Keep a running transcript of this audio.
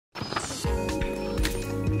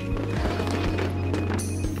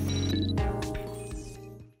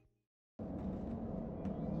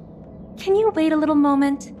can you wait a little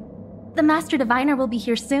moment? The Master Diviner will be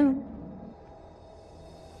here soon.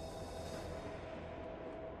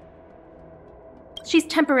 She's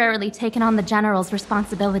temporarily taken on the General's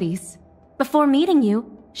responsibilities. Before meeting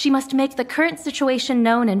you, she must make the current situation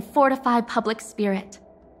known and fortify public spirit.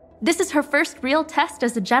 This is her first real test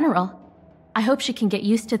as a General. I hope she can get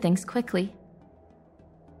used to things quickly.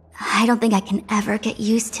 I don't think I can ever get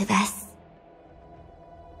used to this.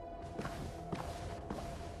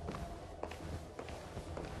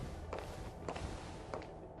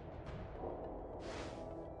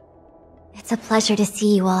 It's a pleasure to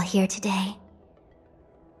see you all here today.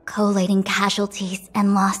 Collating casualties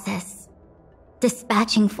and losses.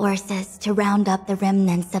 Dispatching forces to round up the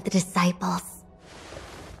remnants of the disciples.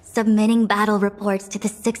 Submitting battle reports to the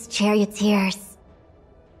 6 charioteers.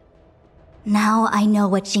 Now I know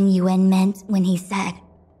what Jing Yuan meant when he said,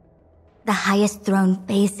 "The highest throne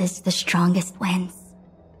faces the strongest winds."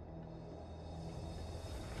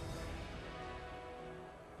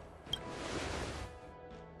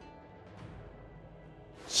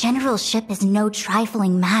 Generalship is no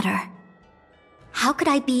trifling matter. How could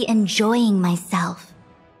I be enjoying myself?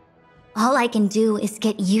 All I can do is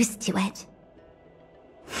get used to it.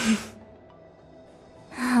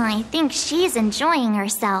 I think she's enjoying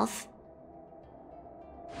herself.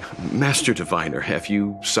 Master Diviner, have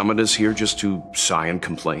you summoned us here just to sigh and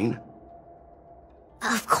complain?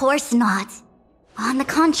 Of course not. On the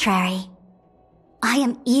contrary. I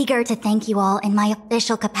am eager to thank you all in my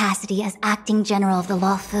official capacity as Acting General of the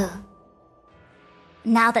Luofu.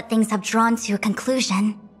 Now that things have drawn to a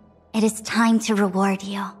conclusion, it is time to reward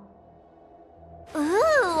you.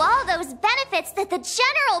 Ooh, all those benefits that the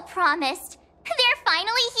General promised! They're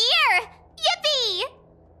finally here! Yippee!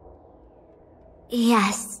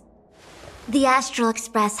 Yes. The Astral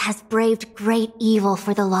Express has braved great evil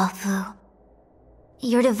for the Luofu.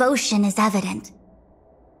 Your devotion is evident.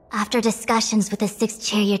 After discussions with the 6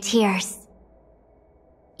 charioteers,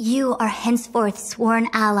 you are henceforth sworn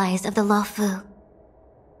allies of the Luofu.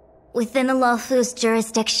 Within the Luofu's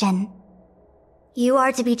jurisdiction, you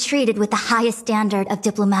are to be treated with the highest standard of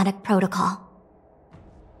diplomatic protocol.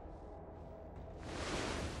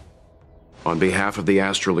 On behalf of the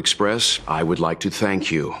Astral Express, I would like to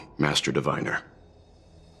thank you, Master Diviner.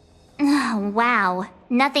 Oh, wow.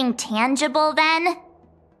 Nothing tangible then?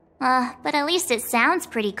 But at least it sounds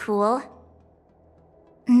pretty cool.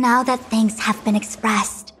 Now that things have been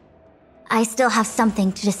expressed, I still have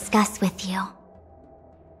something to discuss with you.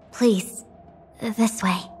 Please, this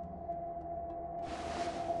way.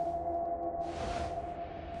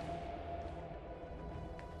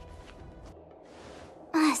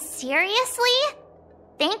 Seriously?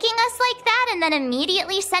 Thanking us like that and then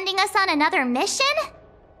immediately sending us on another mission?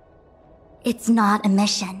 It's not a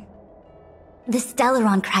mission. The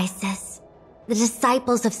Stellaron Crisis, the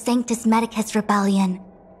Disciples of Sanctus Medicus Rebellion,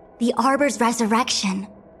 the Arbor's Resurrection,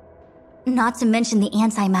 not to mention the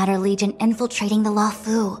Antimatter Legion infiltrating the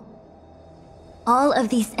Luofu. All of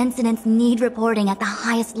these incidents need reporting at the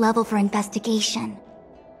highest level for investigation.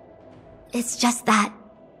 It's just that,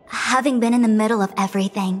 having been in the middle of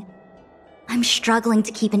everything, I'm struggling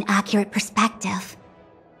to keep an accurate perspective.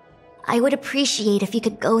 I would appreciate if you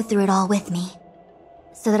could go through it all with me,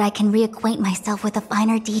 so that I can reacquaint myself with a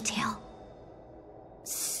finer detail.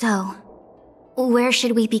 So, where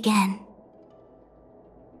should we begin?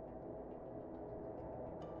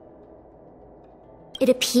 It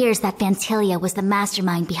appears that Phantilia was the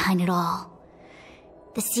mastermind behind it all.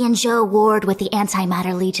 The Xianzhou warred with the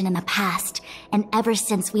Antimatter Legion in the past, and ever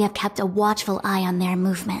since we have kept a watchful eye on their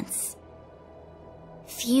movements.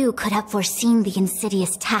 Few could have foreseen the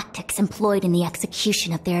insidious tactics employed in the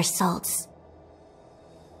execution of their assaults.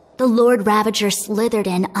 The Lord Ravager slithered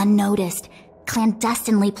in unnoticed,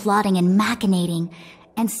 clandestinely plotting and machinating,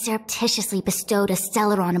 and surreptitiously bestowed a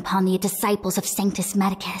Stellaron upon the disciples of Sanctus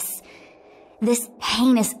Medicus. This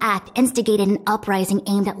heinous act instigated an uprising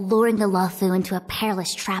aimed at luring the Luofu into a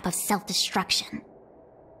perilous trap of self-destruction.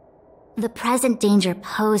 The present danger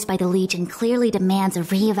posed by the Legion clearly demands a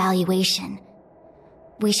re-evaluation.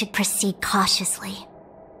 We should proceed cautiously.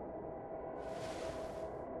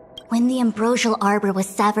 When the ambrosial arbor was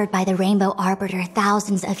severed by the Rainbow Arbiter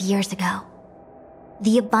thousands of years ago,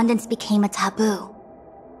 the abundance became a taboo.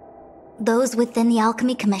 Those within the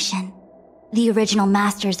Alchemy Commission, the original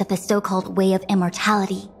masters of the so-called Way of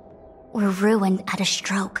Immortality, were ruined at a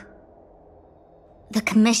stroke. The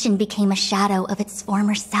Commission became a shadow of its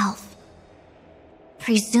former self.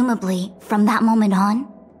 Presumably, from that moment on,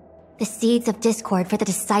 the seeds of discord for the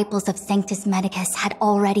disciples of Sanctus Medicus had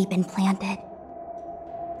already been planted.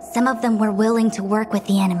 Some of them were willing to work with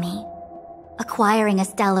the enemy, acquiring a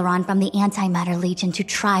Stellaron from the Antimatter Legion to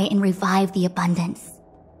try and revive the Abundance.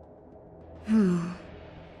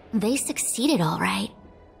 They succeeded all right.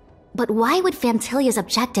 But why would Phantilia's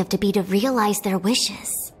objective to be to realize their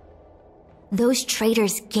wishes? Those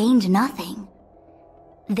traitors gained nothing.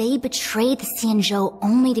 They betrayed the Xianzhou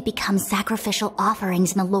only to become sacrificial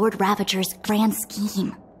offerings in the Lord Ravager's grand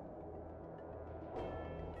scheme.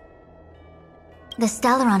 The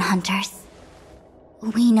Stellaron Hunters.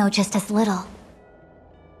 We know just as little.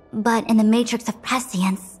 But in the Matrix of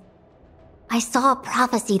Prescience, I saw a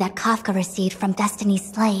prophecy that Kafka received from Destiny's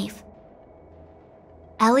slave.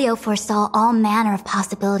 Elio foresaw all manner of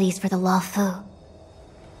possibilities for the Luofu.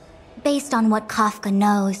 Based on what Kafka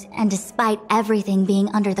knows, and despite everything being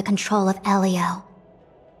under the control of Elio,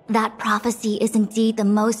 that prophecy is indeed the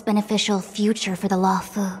most beneficial future for the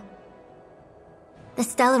Luofu. The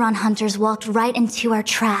Stellaron Hunters walked right into our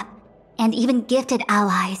trap, and even gifted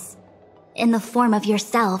allies, in the form of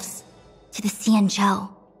yourselves, to the Xianzhou.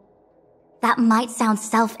 That might sound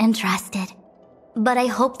self-interested, but I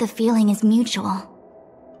hope the feeling is mutual.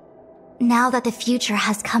 Now that the future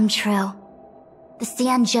has come true, the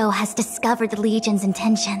Xianzhou has discovered the Legion's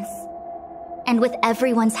intentions, and with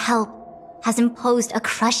everyone's help, has imposed a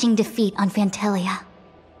crushing defeat on Phantilia.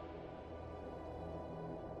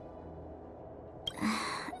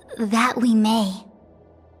 That we may.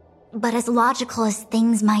 But as logical as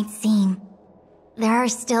things might seem, there are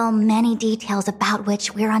still many details about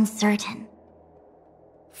which we're uncertain.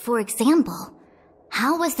 For example,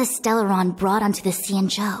 how was the Stellaron brought onto the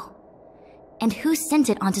Xianzhou? And who sent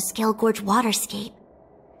it onto Scale Gorge Waterscape?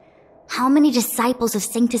 How many disciples of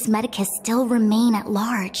Sanctus Medicus still remain at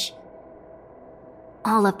large?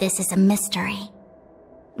 All of this is a mystery.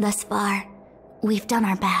 Thus far, we've done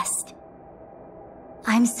our best.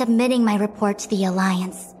 I'm submitting my report to the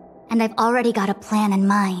Alliance, and I've already got a plan in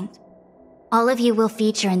mind. All of you will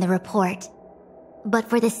feature in the report. But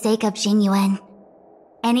for the sake of Jingyuan,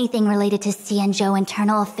 anything related to Xianzhou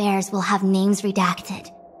internal affairs will have names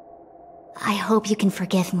redacted. I hope you can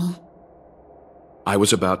forgive me. I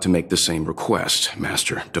was about to make the same request,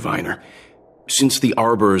 Master Diviner. Since the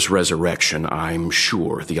Arbor's resurrection, I'm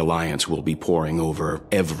sure the Alliance will be poring over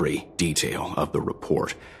every detail of the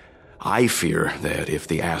report. I fear that if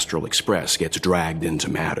the Astral Express gets dragged into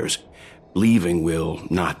matters, leaving will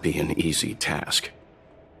not be an easy task.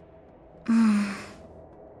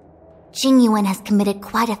 Jingyuan has committed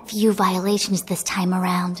quite a few violations this time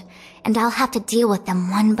around, and I'll have to deal with them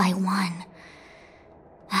one by one.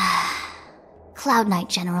 Cloud Knight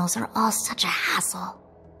generals are all such a hassle.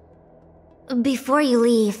 Before you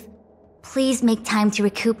leave, please make time to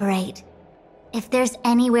recuperate. If there's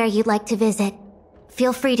anywhere you'd like to visit,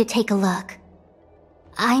 feel free to take a look.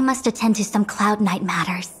 I must attend to some Cloud Knight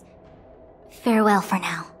matters. Farewell for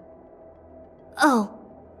now. Oh,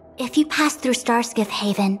 if you pass through Starskiff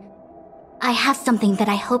Haven, I have something that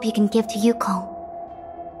I hope you can give to Yukong.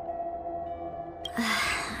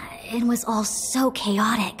 It was all so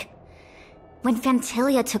chaotic. When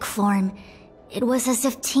Phantilia took form, it was as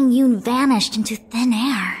if Tingyun vanished into thin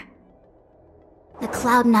air. The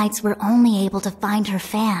Cloud Knights were only able to find her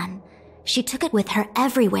fan. She took it with her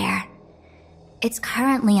everywhere. It's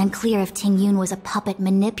currently unclear if Tingyun was a puppet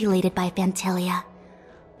manipulated by Phantilia,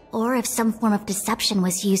 or if some form of deception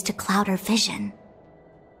was used to cloud her vision.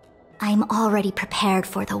 I'm already prepared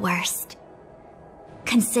for the worst.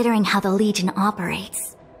 Considering how the Legion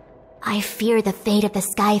operates, I fear the fate of the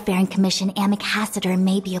Skyfaring Commission Ambassador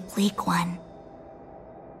may be a bleak one.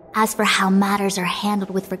 As for how matters are handled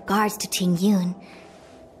with regards to Tingyun,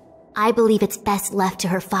 I believe it's best left to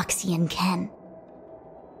her Foxian kin.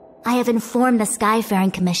 I have informed the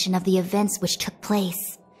Skyfaring Commission of the events which took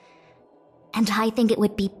place, and I think it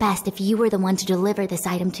would be best if you were the one to deliver this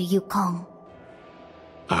item to Yukong.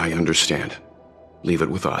 I understand. Leave it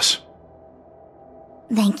with us.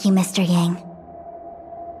 Thank you, Mr. Yang.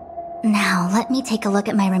 Now, let me take a look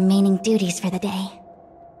at my remaining duties for the day.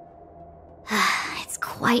 It's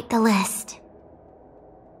quite the list.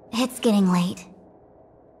 It's getting late.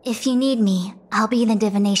 If you need me, I'll be in the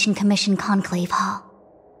Divination Commission Conclave Hall.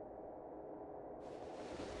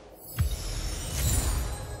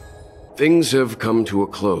 Things have come to a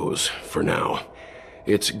close for now.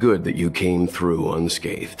 It's good that you came through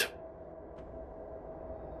unscathed.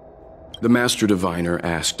 The Master Diviner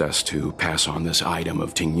asked us to pass on this item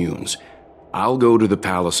of Tingyun's. I'll go to the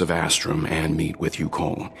Palace of Astrum and meet with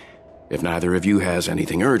Yukong. If neither of you has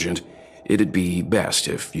anything urgent, it'd be best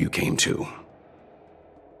if you came too.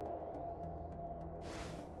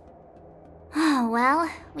 Oh,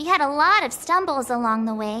 well, we had a lot of stumbles along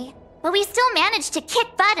the way, but we still managed to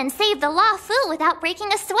kick butt and save the Luofu without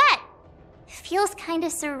breaking a sweat. Feels kinda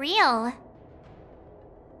surreal.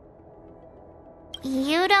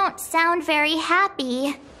 You don't sound very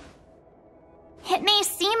happy. It may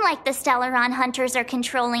seem like the Stellaron Hunters are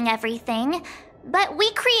controlling everything, but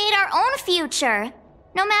we create our own future.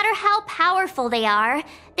 No matter how powerful they are,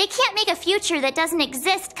 they can't make a future that doesn't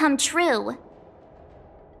exist come true.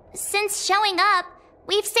 Since showing up,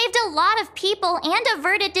 we've saved a lot of people and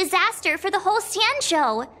averted disaster for the whole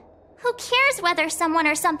Xianzhou. Who cares whether someone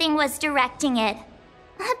or something was directing it?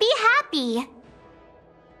 Be happy.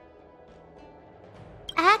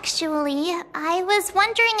 Actually, I was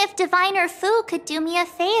wondering if Diviner Fu could do me a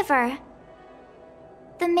favor.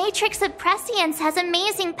 The Matrix of Prescience has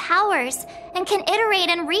amazing powers and can iterate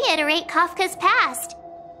and reiterate Kafka's past.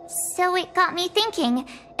 So it got me thinking,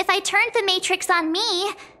 if I turned the Matrix on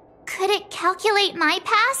me, could it calculate my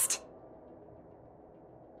past?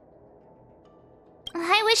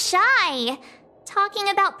 I was shy. Talking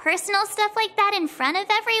about personal stuff like that in front of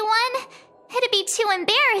everyone? It'd be too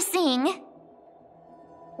embarrassing.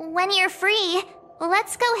 When you're free,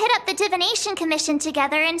 let's go hit up the Divination Commission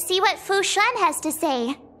together and see what Fu Xuan has to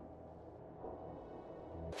say.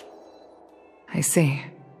 I see.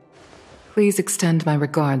 Please extend my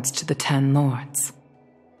regards to the 10 Lords.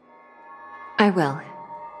 I will.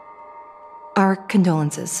 Our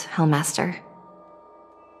condolences, Hellmaster.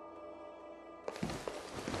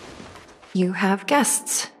 You have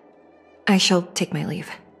guests. I shall take my leave.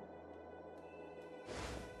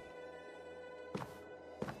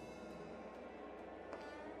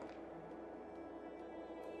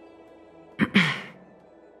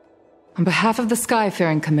 On behalf of the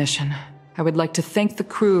Skyfaring Commission, I would like to thank the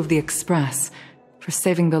crew of the Express for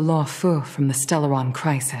saving the Luofu from the Stellaron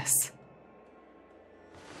crisis.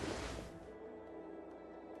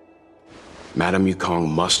 Madame Yukong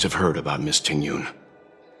must have heard about Miss Tingyun.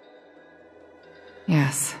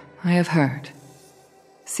 Yes, I have heard.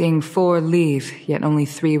 Seeing 4 leave, yet only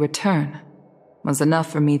 3 return, was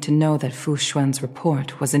enough for me to know that Fu Xuan's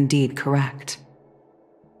report was indeed correct.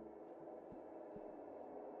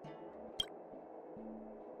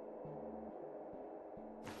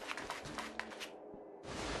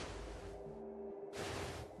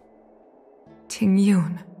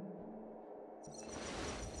 Tingyun.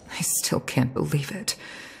 I still can't believe it.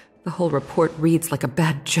 The whole report reads like a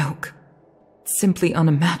bad joke. It's simply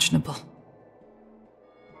unimaginable.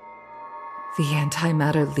 The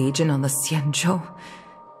Antimatter Legion on the Xianzhou,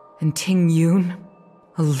 and Tingyun,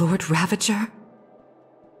 a Lord Ravager?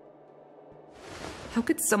 How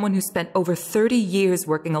could someone who spent over 30 years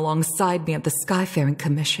working alongside me at the Skyfaring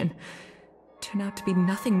Commission turn out to be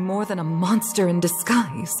nothing more than a monster in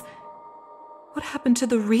disguise? What happened to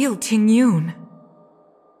the real Tingyun?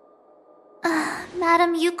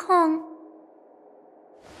 Madame Yukong.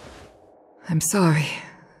 I'm sorry.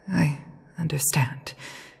 I understand.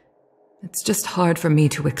 It's just hard for me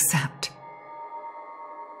to accept.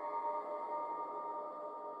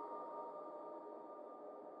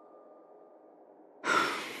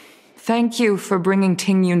 Thank you for bringing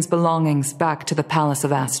Tingyun's belongings back to the Palace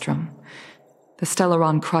of Astrum. The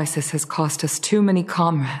Stellaron crisis has cost us too many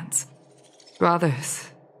comrades.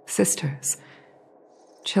 Brothers, sisters,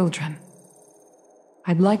 children.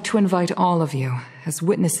 I'd like to invite all of you, as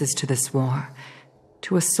witnesses to this war,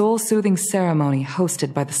 to a soul-soothing ceremony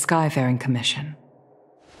hosted by the Skyfaring Commission.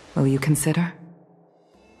 Will you consider?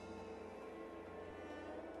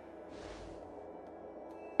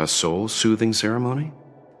 A soul-soothing ceremony?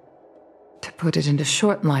 To put it into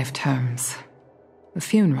short life terms, a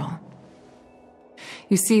funeral.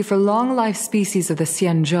 You see, for long-life species of the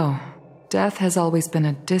Xianzhou, death has always been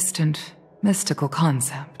a distant, mystical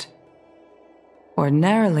concept.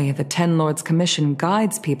 Ordinarily, the 10 Lords Commission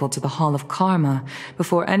guides people to the Hall of Karma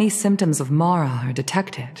before any symptoms of Mara are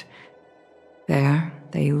detected. There,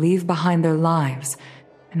 they leave behind their lives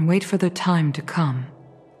and wait for their time to come.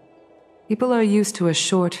 People are used to a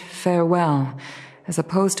short farewell as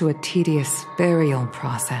opposed to a tedious burial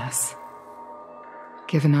process.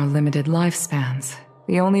 Given our limited lifespans,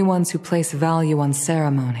 the only ones who place value on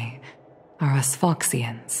ceremony are us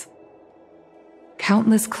Foxians.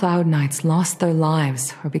 Countless Cloud Knights lost their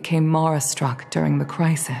lives or became Mara-struck during the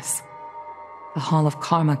crisis. The Hall of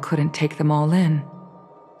Karma couldn't take them all in,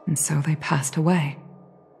 and so they passed away.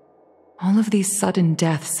 All of these sudden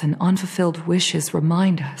deaths and unfulfilled wishes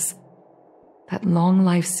remind us that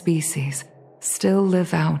long-life species still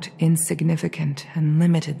live out insignificant and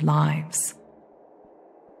limited lives.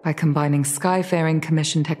 By combining Skyfaring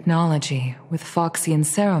Commission technology with Foxian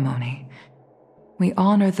ceremony, we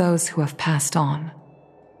honor those who have passed on.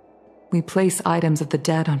 We place items of the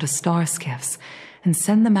dead onto star skiffs and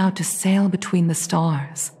send them out to sail between the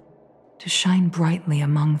stars, to shine brightly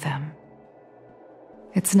among them.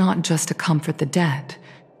 It's not just to comfort the dead,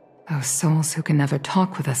 those souls who can never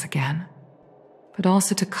talk with us again, but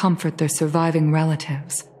also to comfort their surviving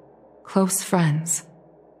relatives, close friends,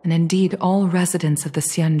 and indeed all residents of the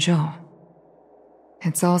Xianzhou.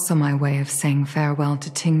 It's also my way of saying farewell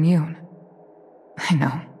to Ting Yun. I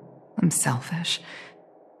know, I'm selfish.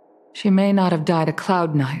 She may not have died a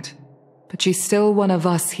cloud knight, but she's still one of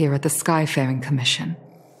us here at the Skyfaring Commission.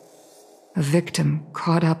 A victim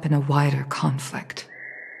caught up in a wider conflict.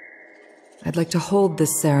 I'd like to hold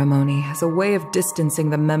this ceremony as a way of distancing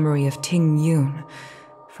the memory of Ting Yun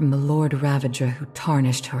from the Lord Ravager who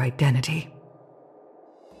tarnished her identity.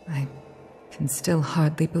 I can still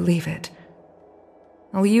hardly believe it.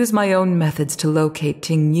 I'll use my own methods to locate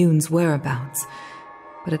Ting Yun's whereabouts,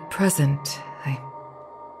 but at present,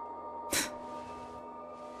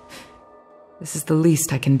 This is the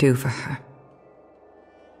least I can do for her.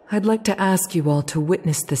 I'd like to ask you all to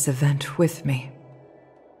witness this event with me.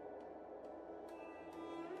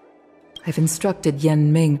 I've instructed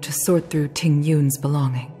Yan Ming to sort through Ting Yun's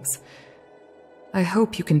belongings. I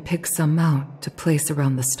hope you can pick some out to place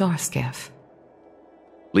around the star skiff.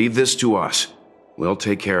 Leave this to us. We'll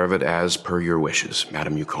take care of it as per your wishes,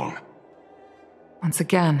 Madame Yukong. Once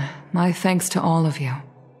again, my thanks to all of you.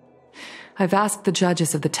 I've asked the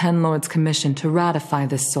judges of the Ten Lords Commission to ratify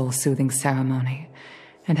this soul-soothing ceremony,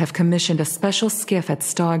 and have commissioned a special skiff at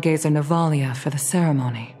Stargazer Navalia for the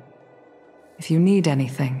ceremony. If you need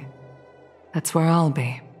anything, that's where I'll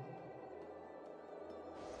be.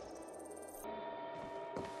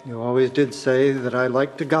 You always did say that I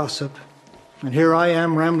like to gossip, and here I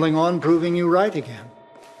am rambling on, proving you right again.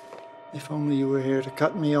 If only you were here to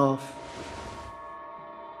cut me off.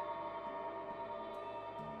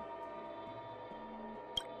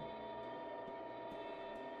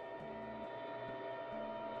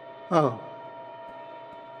 Oh,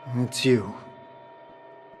 it's you.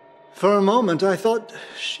 For a moment, I thought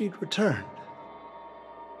she'd returned.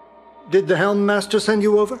 Did the Helm Master send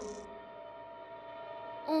you over?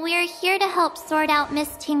 We're here to help sort out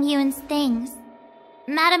Miss Ting Yun's things.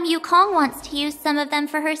 Madame Yukong wants to use some of them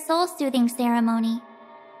for her soul-soothing ceremony.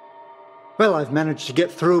 Well, I've managed to get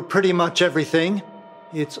through pretty much everything.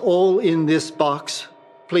 It's all in this box.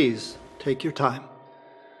 Please, take your time.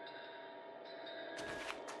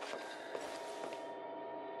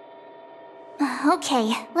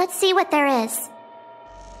 Okay, let's see what there is.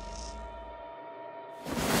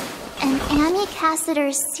 An Amy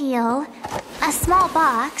Cassiter's seal, a small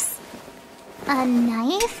box, a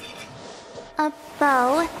knife, a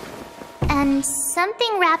bow, and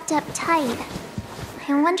something wrapped up tight.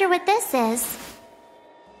 I wonder what this is.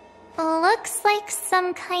 Looks like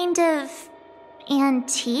some kind of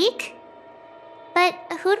antique? But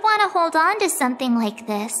who'd want to hold on to something like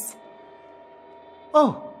this?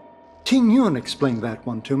 Oh, Ting Yun explained that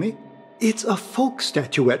one to me. It's a folk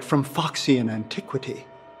statuette from Foxian antiquity.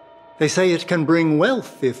 They say it can bring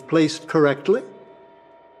wealth if placed correctly.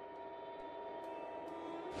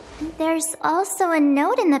 There's also a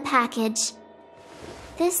note in the package.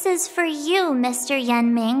 This is for you, Mr.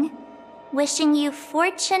 Yan Ming. Wishing you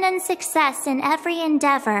fortune and success in every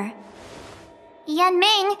endeavor. Yan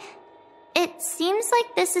Ming, it seems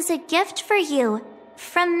like this is a gift for you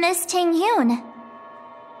from Miss Ting Yun.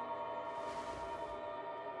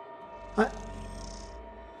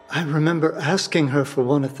 I remember asking her for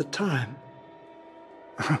one at the time.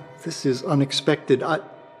 This is unexpected. I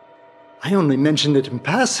only mentioned it in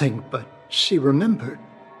passing, but she remembered.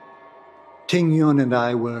 Ting Yun and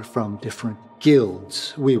I were from different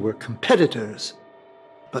guilds. We were competitors,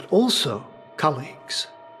 but also colleagues.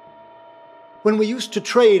 When we used to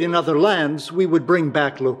trade in other lands, we would bring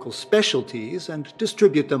back local specialties and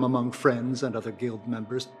distribute them among friends and other guild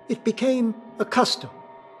members. It became a custom.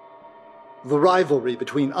 The rivalry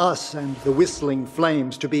between us and the Whistling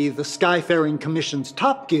Flames to be the Skyfaring Commission's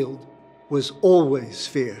top guild was always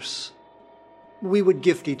fierce. We would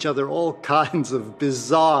gift each other all kinds of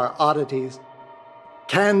bizarre oddities.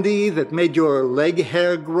 Candy that made your leg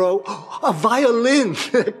hair grow. A violin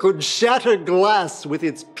that could shatter glass with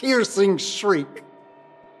its piercing shriek.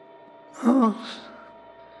 Oh,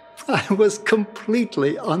 I was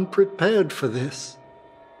completely unprepared for this.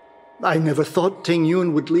 I never thought Ting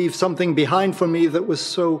Yun would leave something behind for me that was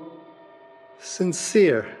so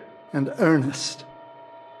sincere and earnest.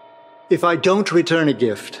 If I don't return a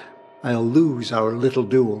gift, I'll lose our little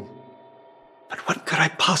duel. But what could I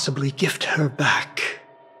possibly gift her back?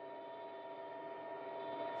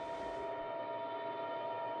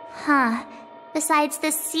 Huh. Besides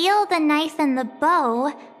the seal, the knife, and the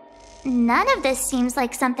bow, none of this seems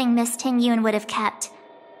like something Miss Ting Yun would have kept.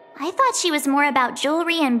 I thought she was more about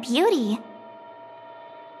jewelry and beauty.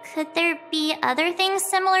 Could there be other things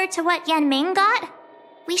similar to what Yan Ming got?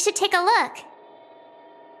 We should take a look.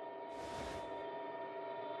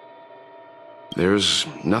 There's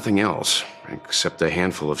nothing else, except a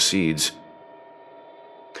handful of seeds.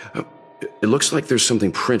 It looks like there's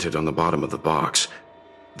something printed on the bottom of the box.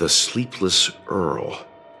 The Sleepless Earl.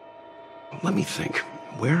 Let me think.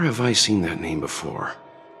 Where have I seen that name before?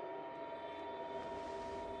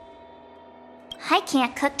 I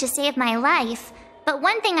can't cook to save my life, but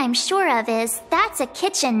one thing I'm sure of is that's a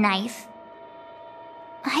kitchen knife.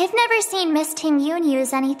 I've never seen Miss Ting Yun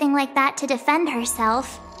use anything like that to defend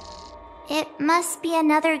herself. It must be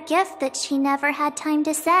another gift that she never had time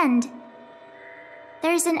to send.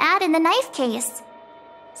 There's an ad in the knife case.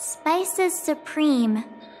 Spices Supreme.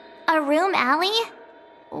 A room alley?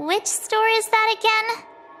 Which store is that again?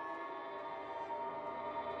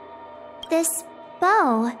 This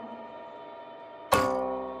bow.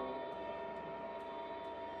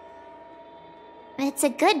 It's a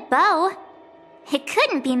good bow. It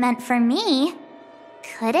couldn't be meant for me,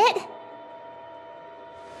 could it?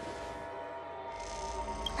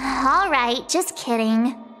 Alright, just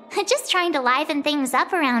kidding. Just trying to liven things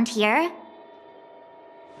up around here.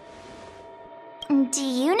 Do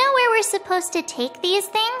you know where we're supposed to take these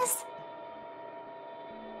things?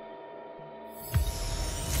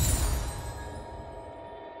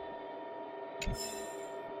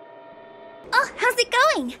 Oh, how's it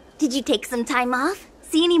going? Did you take some time off?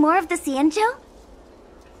 See any more of the Xianzhou?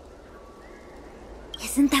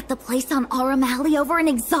 Isn't that the place on Aurum Alley over in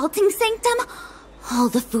Exalting Sanctum? All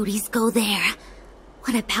the foodies go there.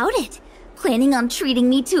 What about it? Planning on treating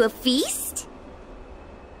me to a feast?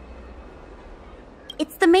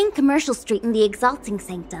 It's the main commercial street in the Exalting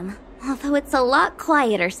Sanctum, although it's a lot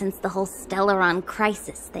quieter since the whole Stellaron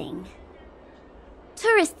crisis thing.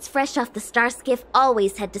 Tourists fresh off the Starskiff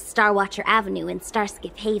always head to Starwatcher Avenue in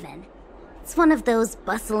Starskiff Haven. It's one of those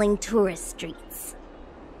bustling tourist streets.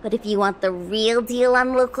 But if you want the real deal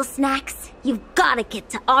on local snacks, you've gotta get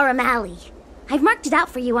to Aurum Alley. I've marked it out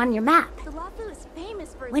for you on your map.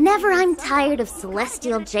 Whenever I'm tired of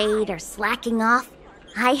Celestial Jade or slacking off,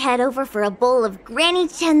 I head over for a bowl of Granny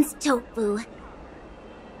Chen's tofu.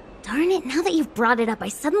 Darn it, now that you've brought it up, I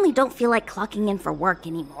suddenly don't feel like clocking in for work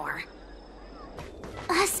anymore.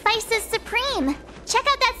 Spices Supreme! Check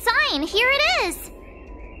out that sign! Here it is!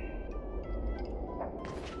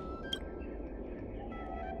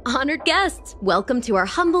 Honored guests, welcome to our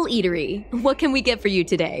humble eatery. What can we get for you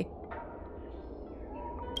today?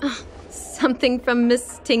 Something from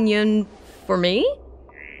Miss Ting Yun for me?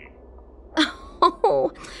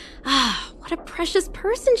 Oh, what a precious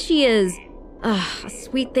person she is. A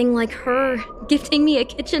sweet thing like her, gifting me a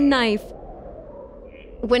kitchen knife.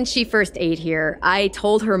 When she first ate here, I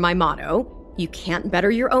told her my motto, you can't better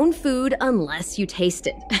your own food unless you taste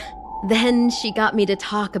it. Then she got me to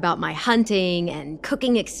talk about my hunting and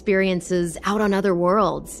cooking experiences out on other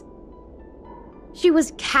worlds. She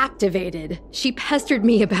was captivated. She pestered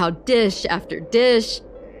me about dish after dish.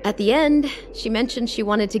 At the end, she mentioned she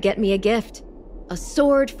wanted to get me a gift. A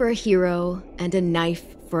sword for a hero and a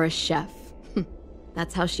knife for a chef.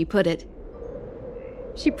 That's how she put it.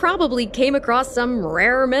 She probably came across some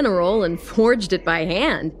rare mineral and forged it by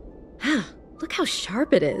hand. Look how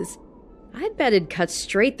sharp it is. I bet it'd cut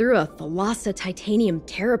straight through a Thalassa titanium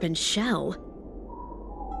terrapin shell.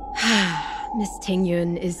 Miss Ting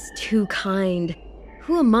Yun is too kind.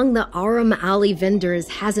 Who among the Aurum Alley vendors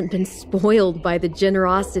hasn't been spoiled by the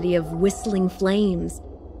generosity of Whistling Flames?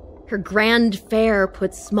 Her grand fare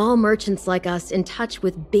puts small merchants like us in touch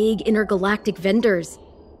with big intergalactic vendors.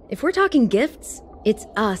 If we're talking gifts, it's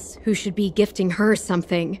us who should be gifting her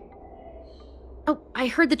something. Oh, I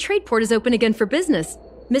heard the trade port is open again for business.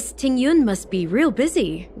 Miss Ting Yun must be real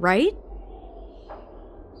busy, right?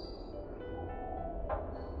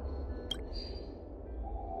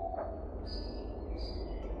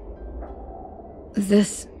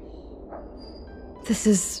 This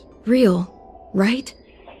is real, right?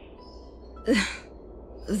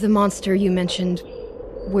 The monster you mentioned,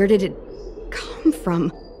 where did it come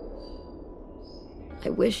from? I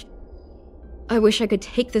wish I could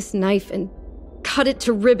take this knife and cut it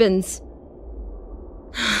to ribbons.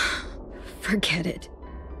 Forget it.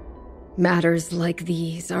 Matters like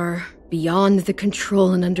these are beyond the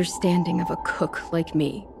control and understanding of a cook like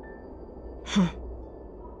me.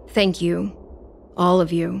 Thank you, all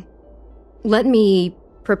of you. Let me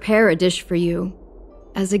prepare a dish for you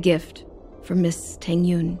as a gift from Miss Ting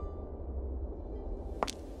Yun.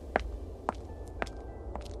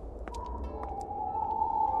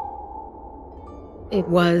 It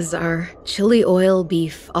was our chili oil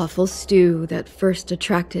beef offal stew that first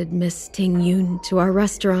attracted Miss Ting Yun to our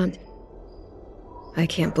restaurant. I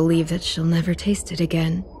can't believe that she'll never taste it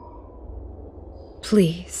again.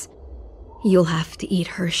 Please, you'll have to eat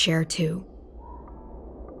her share too.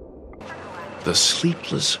 The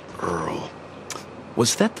Sleepless Earl.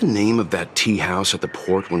 Was that the name of that tea house at the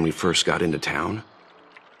port when we first got into town?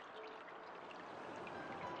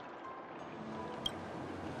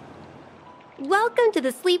 Welcome to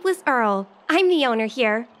the Sleepless Earl. I'm the owner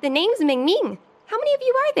here. The name's Ming Ming. How many of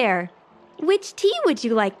you are there? Which tea would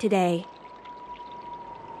you like today?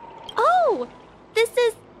 Oh, this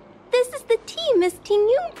is the tea Miss Ting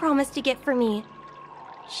Yun promised to get for me.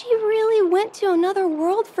 She really went to another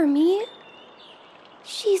world for me.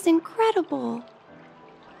 She's incredible.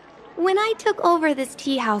 When I took over this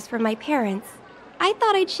tea house from my parents, I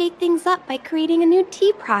thought I'd shake things up by creating a new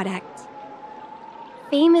tea product.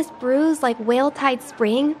 Famous brews like Whale Tide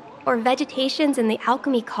Spring or Vegetations in the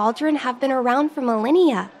Alchemy Cauldron have been around for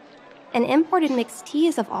millennia, and imported mixed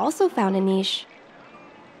teas have also found a niche.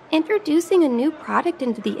 Introducing a new product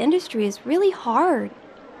into the industry is really hard.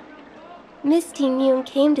 Miss Ting Yun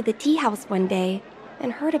came to the tea house one day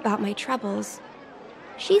and heard about my troubles.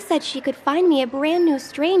 She said she could find me a brand new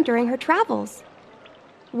strain during her travels,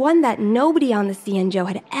 one that nobody on the Xianzhou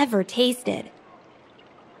had ever tasted.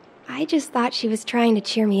 I just thought she was trying to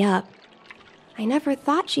cheer me up. I never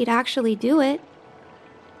thought she'd actually do it.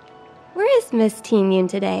 Where is Miss Ting Yun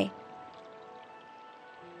today?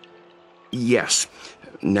 Yes.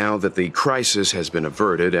 Now that the crisis has been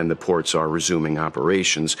averted and the ports are resuming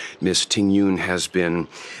operations, Miss Ting Yun has been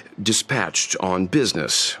dispatched on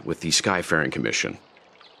business with the Skyfaring Commission.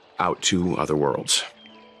 Out to other worlds.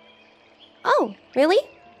 Oh, really?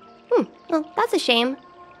 Well, that's a shame.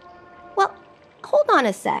 Well, hold on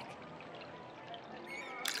a sec.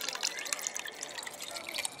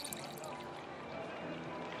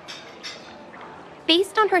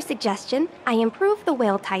 Based on her suggestion, I improved the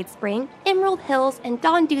Whale Tide Spring, Emerald Hills, and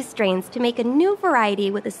Dawn Dew strains to make a new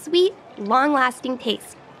variety with a sweet, long-lasting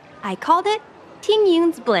taste. I called it Ting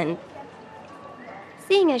Yun's Blend.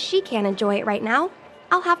 Seeing as she can't enjoy it right now,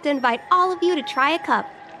 I'll have to invite all of you to try a cup.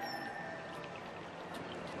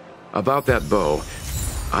 About that bow,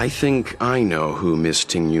 I think I know who Miss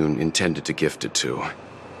Ting Yun intended to gift it to.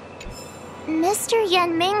 Mr.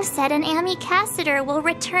 Yan Ming said an ambassador will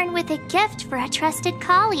return with a gift for a trusted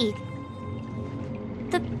colleague.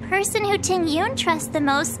 The person who Ting Yun trusts the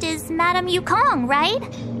most is Madame Yukong, right?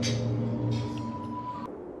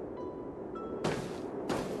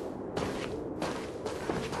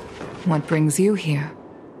 What brings you here?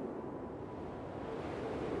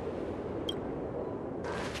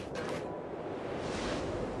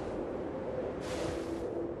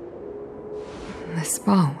 This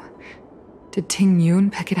bow. Did Ting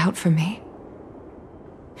Yun pick it out for me?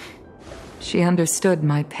 She understood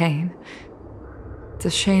my pain. It's a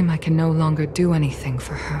shame I can no longer do anything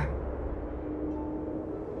for her.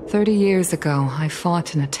 30 years ago, I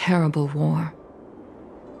fought in a terrible war.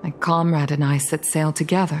 My comrade and I set sail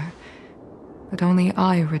together, but only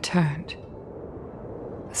I returned.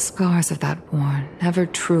 The scars of that war never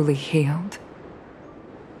truly healed.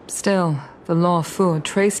 Still, the Luofu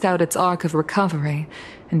traced out its arc of recovery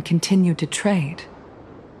and continued to trade.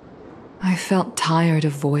 I felt tired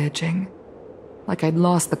of voyaging, like I'd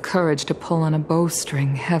lost the courage to pull on a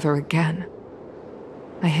bowstring ever again.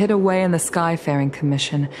 I hid away in the Skyfaring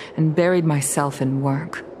Commission and buried myself in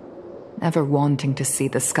work, never wanting to see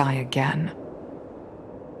the sky again.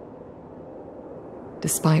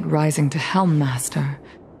 Despite rising to Helm Master,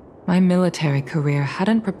 my military career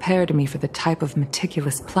hadn't prepared me for the type of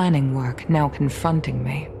meticulous planning work now confronting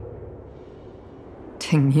me.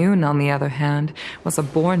 Ting Yun, on the other hand, was a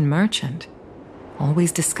born merchant,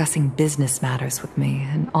 always discussing business matters with me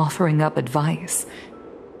and offering up advice,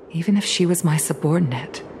 even if she was my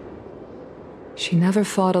subordinate. She never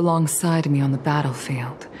fought alongside me on the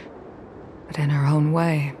battlefield, but in her own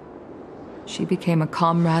way, she became a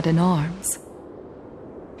comrade in arms.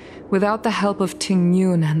 Without the help of Ting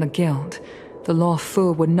Yun and the Guild, the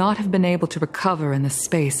Luofu would not have been able to recover in the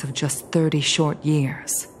space of just 30 short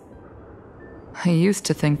years. I used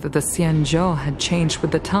to think that the Xianzhou had changed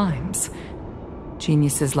with the times.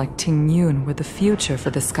 Geniuses like Ting Yun were the future for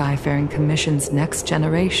the Skyfaring Commission's next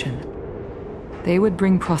generation. They would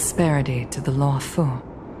bring prosperity to the Luofu.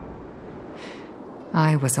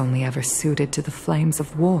 I was only ever suited to the flames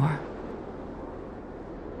of war.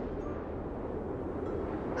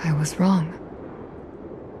 I was wrong.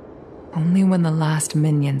 Only when the last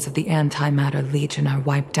minions of the Antimatter Legion are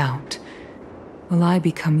wiped out will I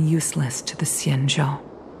become useless to the Xianzhou.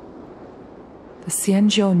 The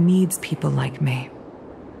Xianzhou needs people like me.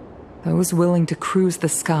 Those willing to cruise the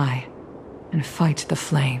sky and fight the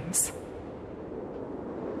flames.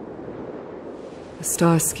 The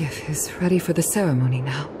star skiff is ready for the ceremony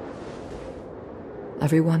now.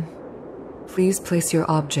 Everyone, please place your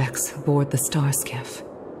objects aboard the star skiff.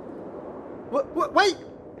 Wait!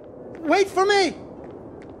 Wait for me!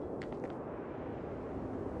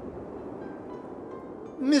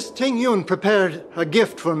 Miss Tingyun prepared a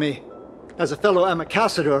gift for me. As a fellow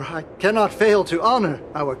ambassador, I cannot fail to honor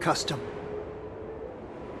our custom.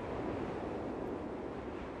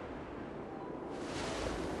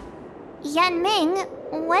 Yan Ming,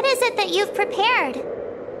 what is it that you've prepared?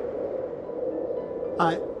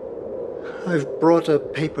 I've brought a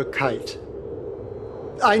paper kite.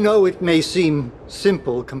 I know it may seem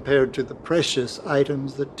simple compared to the precious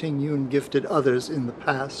items that Tingyun gifted others in the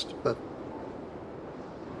past, but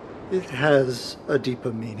it has a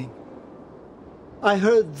deeper meaning. I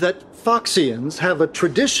heard that Foxians have a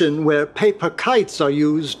tradition where paper kites are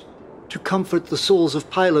used to comfort the souls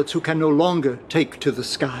of pilots who can no longer take to the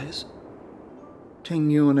skies.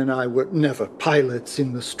 Tingyun and I were never pilots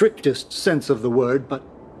in the strictest sense of the word, but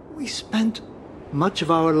we spent much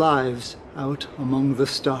of our lives out among the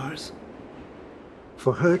stars.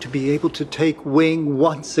 For her to be able to take wing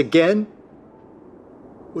once again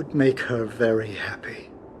would make her very happy.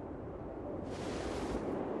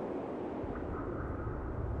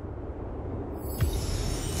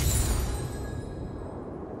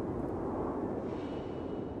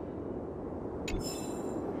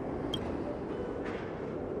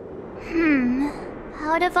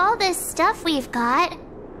 Out of all this stuff we've got,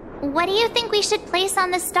 what do you think we should place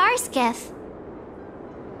on the star skiff?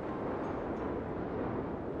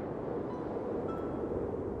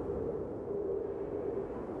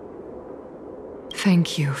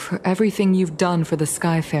 Thank you for everything you've done for the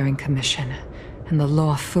Skyfaring Commission and the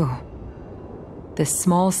Luofu. This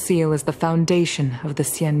small seal is the foundation of the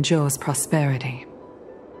Xianzhou's prosperity.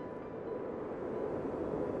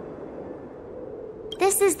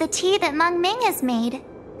 This is the tea that Meng Ming has made,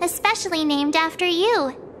 especially named after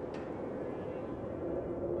you.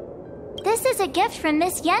 This is a gift from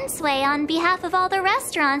Miss Yen Sui on behalf of all the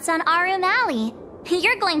restaurants on Arum Alley.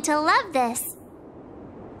 You're going to love this.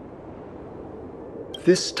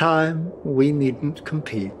 This time, we needn't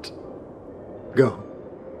compete. Go.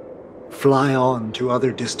 Fly on to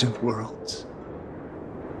other distant worlds.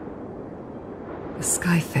 The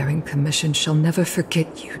Skyfaring Commission shall never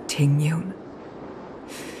forget you, Tingyun.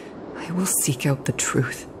 I will seek out the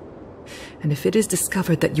truth, and if it is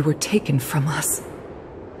discovered that you were taken from us,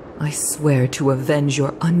 I swear to avenge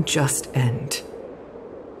your unjust end.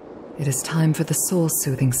 It is time for the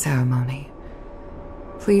soul-soothing ceremony.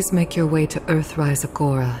 Please make your way to Earthrise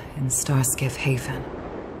Agora in Starskiff Haven.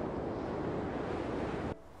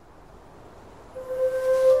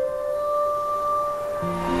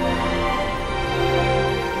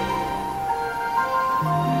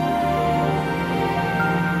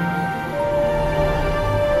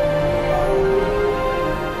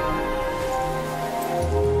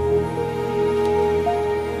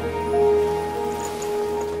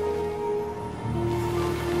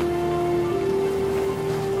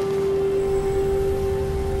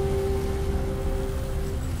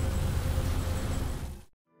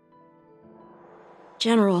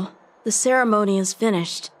 General, the ceremony is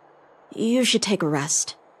finished. You should take a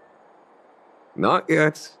rest. Not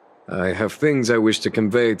yet. I have things I wish to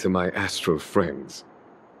convey to my astral friends.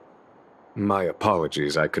 My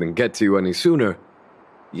apologies I couldn't get to you any sooner.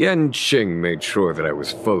 Yan Qing made sure that I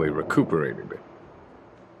was fully recuperated.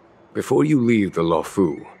 Before you leave the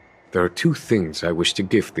Luofu, there are two things I wish to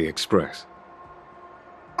gift the Express.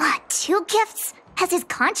 Two gifts? Has his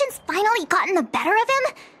conscience finally gotten the better of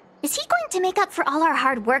him? Is he going to make up for all our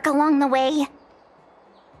hard work along the way?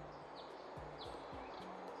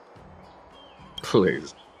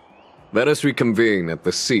 Please, let us reconvene at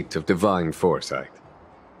the seat of divine foresight.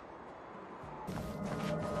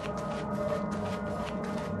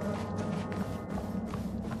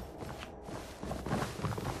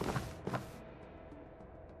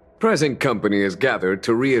 Present company is gathered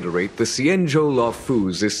to reiterate the Xianzhou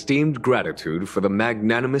Luofu's esteemed gratitude for the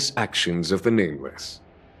magnanimous actions of the Nameless.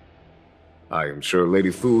 I am sure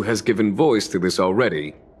Lady Fu has given voice to this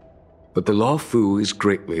already, but the Luofu is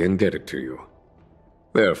greatly indebted to you.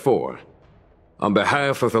 Therefore, on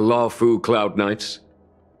behalf of the Luofu Cloud Knights,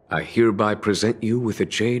 I hereby present you with a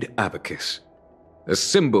jade abacus, a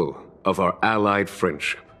symbol of our allied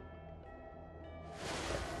friendship.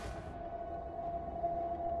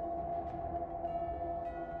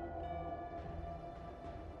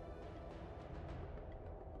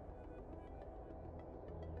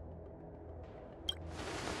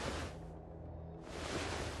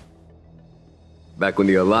 back when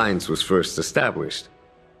the Alliance was first established,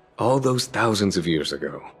 all those thousands of years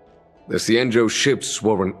ago, the Xianzhou ships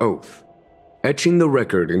swore an oath, etching the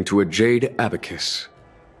record into a jade abacus.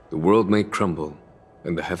 The world may crumble,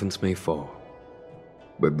 and the heavens may fall,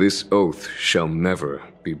 but this oath shall never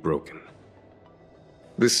be broken.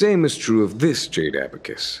 The same is true of this jade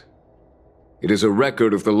abacus. It is a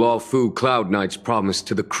record of the Luofu Cloud Knight's promise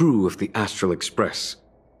to the crew of the Astral Express.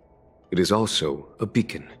 It is also a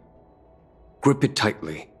beacon. Grip it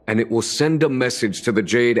tightly, and it will send a message to the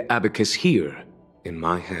jade abacus here, in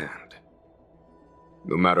my hand.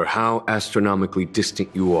 No matter how astronomically distant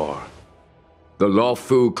you are, the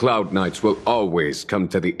Luofu Cloud Knights will always come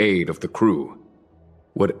to the aid of the crew,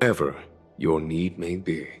 whatever your need may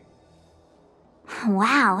be.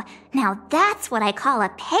 Wow, now that's what I call a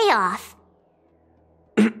payoff.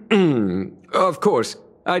 Of course,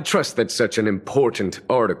 I trust that such an important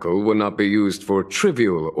article will not be used for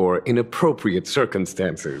trivial or inappropriate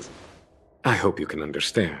circumstances. I hope you can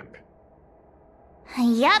understand.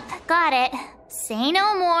 Yep, got it. Say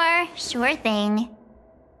no more. Sure thing.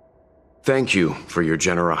 Thank you for your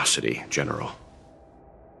generosity, General.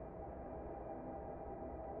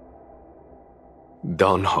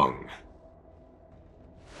 Dan Heng.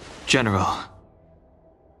 General.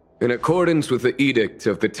 In accordance with the Edict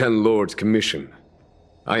of the Ten Lords Commission,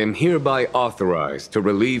 I am hereby authorized to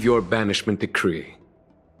relieve your banishment decree.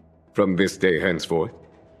 From this day henceforth,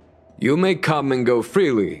 you may come and go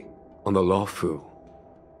freely on the Luofu.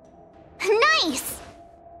 Nice!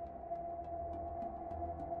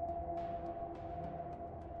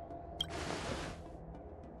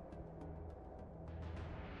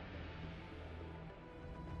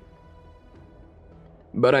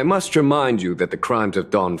 But I must remind you that the crimes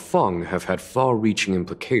of Dongfeng have had far-reaching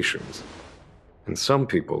implications. And some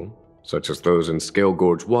people, such as those in Scale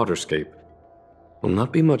Gorge Waterscape, will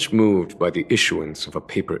not be much moved by the issuance of a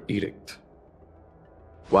paper edict.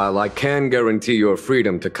 While I can guarantee your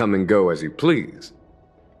freedom to come and go as you please,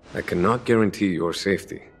 I cannot guarantee your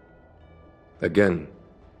safety. Again,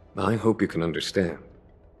 I hope you can understand.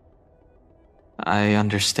 I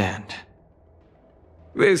understand.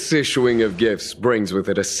 This issuing of gifts brings with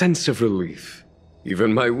it a sense of relief.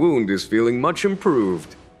 Even my wound is feeling much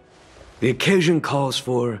improved. The occasion calls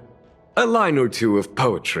for a line or two of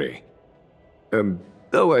poetry.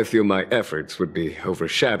 Though I feel my efforts would be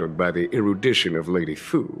overshadowed by the erudition of Lady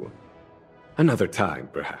Fu. Another time,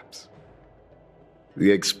 perhaps.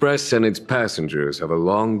 The Express and its passengers have a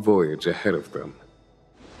long voyage ahead of them.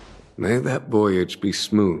 May that voyage be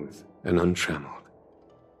smooth and untrammeled.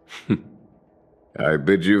 I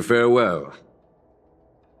bid you farewell.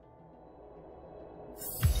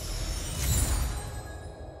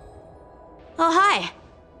 Oh, hi.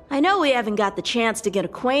 I know we haven't got the chance to get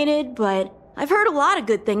acquainted, but I've heard a lot of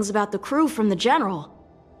good things about the crew from the General.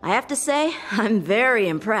 I have to say, I'm very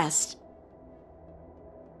impressed.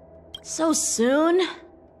 So soon?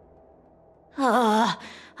 I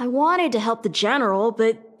wanted to help the General,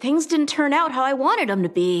 but things didn't turn out how I wanted them to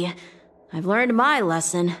be. I've learned my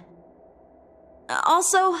lesson.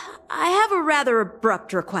 Also, I have a rather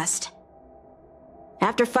abrupt request.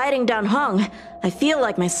 After fighting Dan Heng, I feel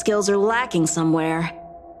like my skills are lacking somewhere.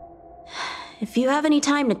 If you have any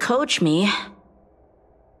time to coach me...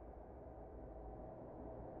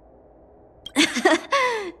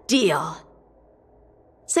 Deal.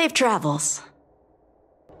 Safe travels.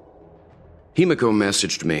 Himiko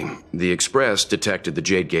messaged me. The Express detected the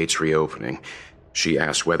Jade Gates reopening. She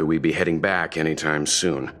asked whether we'd be heading back anytime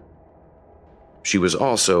soon. She was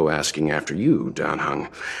also asking after you, Dan Heng.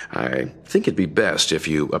 I think it'd be best if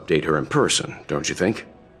you update her in person, don't you think?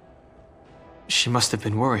 She must have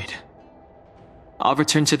been worried. I'll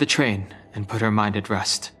return to the train and put her mind at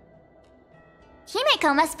rest.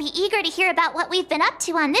 Himiko must be eager to hear about what we've been up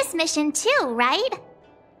to on this mission too, right?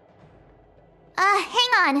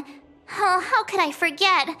 Hang on. Oh, how could I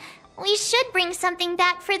forget? We should bring something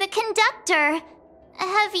back for the conductor.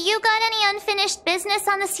 Have you got any unfinished business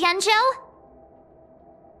on the Xianzhou?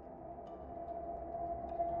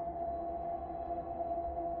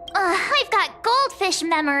 I've got goldfish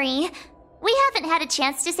memory. We haven't had a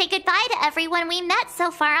chance to say goodbye to everyone we met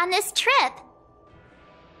so far on this trip.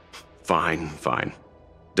 Fine.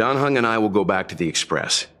 Dan Heng and I will go back to the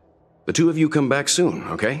Express. The two of you come back soon,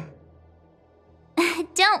 okay?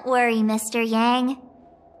 Don't worry, Mr. Yang.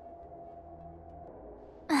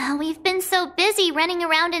 We've been so busy running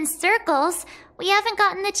around in circles, we haven't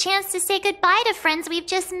gotten the chance to say goodbye to friends we've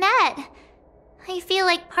just met. I feel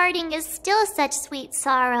like parting is still such sweet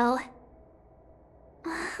sorrow.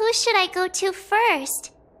 Who should I go to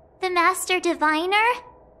first? The Master Diviner?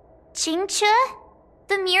 Qingche?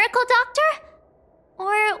 The Miracle Doctor?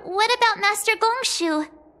 Or what about Master Gongshu?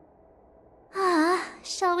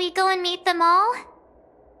 Shall we go and meet them all?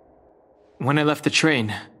 When I left the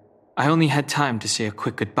train, I only had time to say a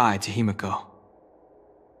quick goodbye to Himiko.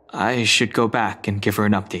 I should go back and give her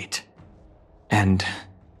an update. And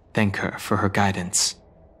thank her for her guidance.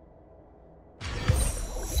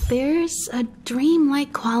 There's a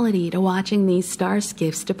dreamlike quality to watching these star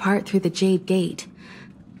skiffs depart through the Jade Gate.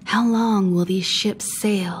 How long will these ships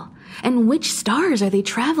sail? And which stars are they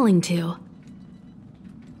traveling to?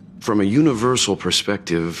 From a universal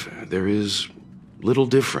perspective, there is little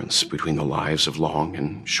difference between the lives of long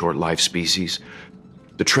and short-lived species.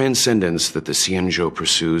 The transcendence that the Xianzhou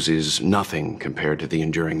pursues is nothing compared to the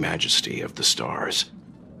enduring majesty of the stars.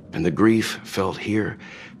 And the grief felt here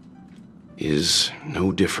is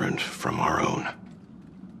no different from our own.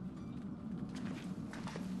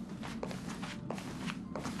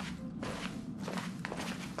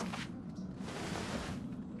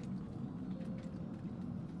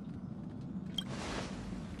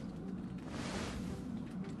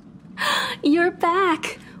 You're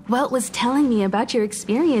back! Welt was telling me about your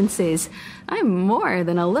experiences. I'm more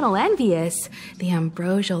than a little envious. The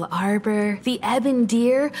Ambrosial Arbor, the Ebon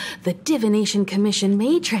Deer, the Divination Commission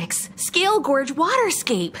Matrix, Scale Gorge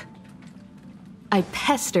Waterscape. I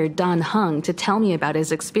pestered Don Hung to tell me about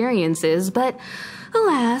his experiences, but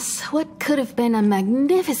alas, what could have been a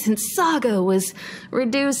magnificent saga was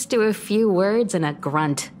reduced to a few words and a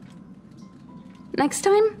grunt. Next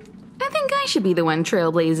time, I think I should be the one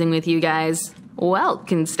trailblazing with you guys. Welt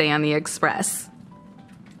can stay on the Express.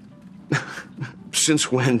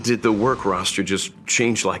 Since when did the work roster just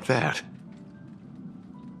change like that?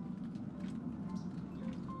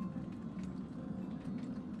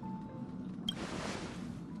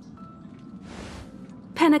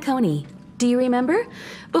 Penacony. Do you remember?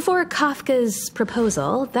 Before Kafka's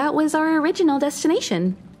proposal, that was our original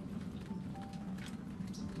destination.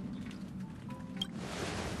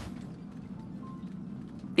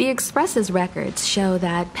 The Express's records show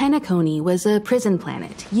that Penacony was a prison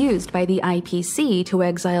planet used by the IPC to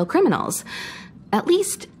exile criminals. At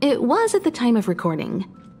least, it was at the time of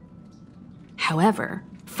recording. However,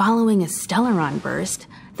 following a Stellaron burst,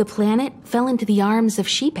 the planet fell into the arms of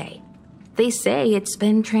Xipe. They say it's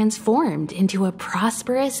been transformed into a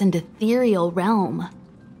prosperous and ethereal realm.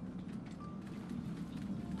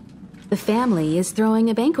 The family is throwing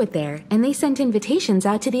a banquet there, and they sent invitations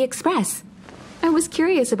out to the Express. I was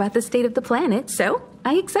curious about the state of the planet, so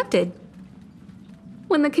I accepted.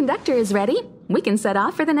 When the conductor is ready, we can set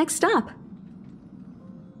off for the next stop.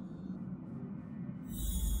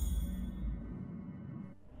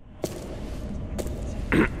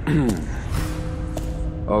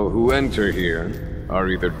 All who enter here are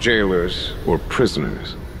either jailers or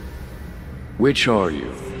prisoners. Which are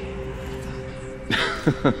you?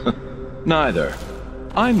 Neither.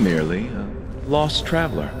 I'm merely a lost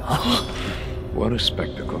traveler. What a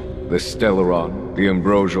spectacle. The Stellaron, the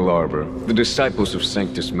Ambrosial Arbor, the Disciples of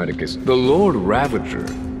Sanctus Medicus, the Lord Ravager.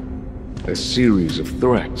 A series of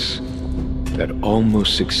threats that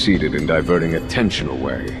almost succeeded in diverting attention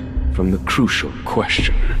away from the crucial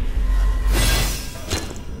question.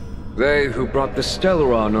 They who brought the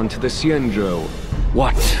Stellaron onto the Xianzhou,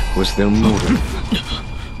 what was their motive?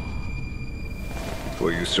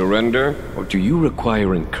 Will you surrender, or do you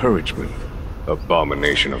require encouragement?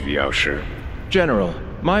 Abomination of Yaoshi. General,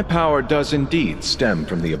 my power does indeed stem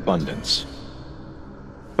from the abundance.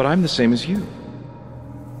 But I'm the same as you.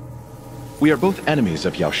 We are both enemies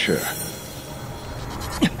of Yaoshi.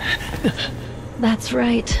 That's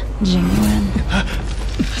right, Jingwen.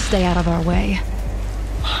 Stay out of our way.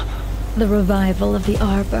 The revival of the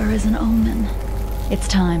Arbor is an omen. It's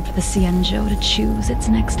time for the Xianzhou to choose its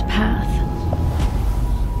next path.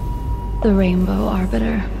 The Rainbow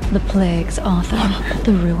Arbiter, the Plague's author,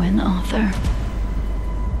 the Ruin author.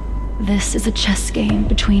 This is a chess game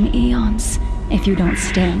between eons. If you don't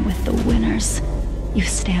stand with the winners, you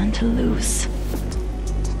stand to lose.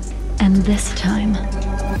 And this time,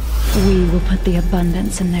 we will put the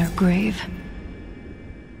abundance in their grave.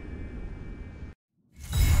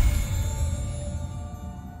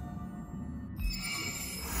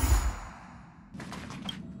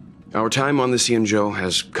 Our time on the Xianzhou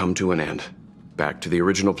has come to an end. Back to the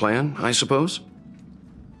original plan, I suppose?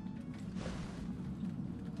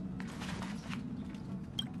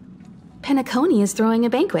 Penacony is throwing a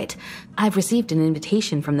banquet. I've received an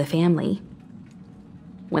invitation from the family.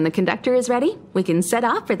 When the conductor is ready, we can set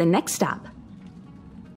off for the next stop.